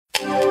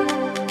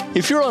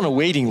If you're on a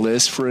waiting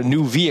list for a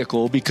new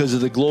vehicle because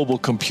of the global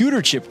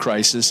computer chip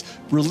crisis,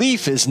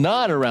 relief is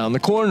not around the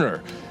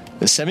corner.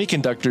 The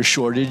semiconductor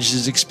shortage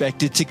is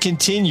expected to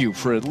continue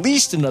for at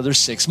least another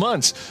 6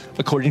 months,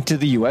 according to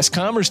the U.S.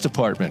 Commerce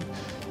Department.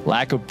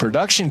 Lack of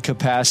production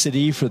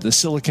capacity for the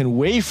silicon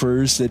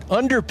wafers that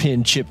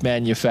underpin chip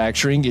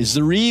manufacturing is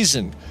the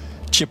reason.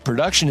 Chip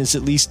production is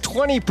at least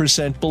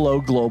 20%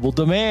 below global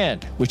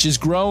demand, which is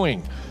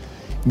growing.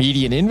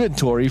 Median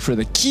inventory for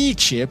the key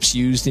chips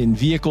used in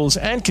vehicles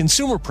and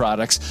consumer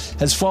products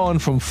has fallen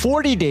from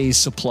 40 days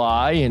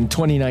supply in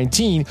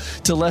 2019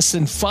 to less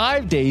than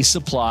 5 days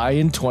supply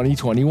in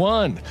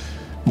 2021.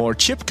 More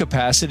chip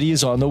capacity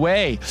is on the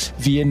way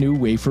via new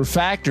wafer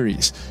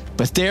factories,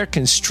 but their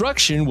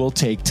construction will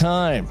take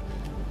time.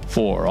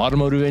 For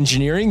Automotive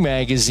Engineering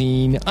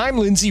Magazine, I'm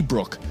Lindsay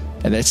Brooke,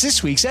 and that's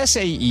this week's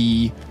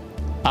SAE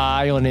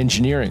Eye on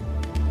Engineering.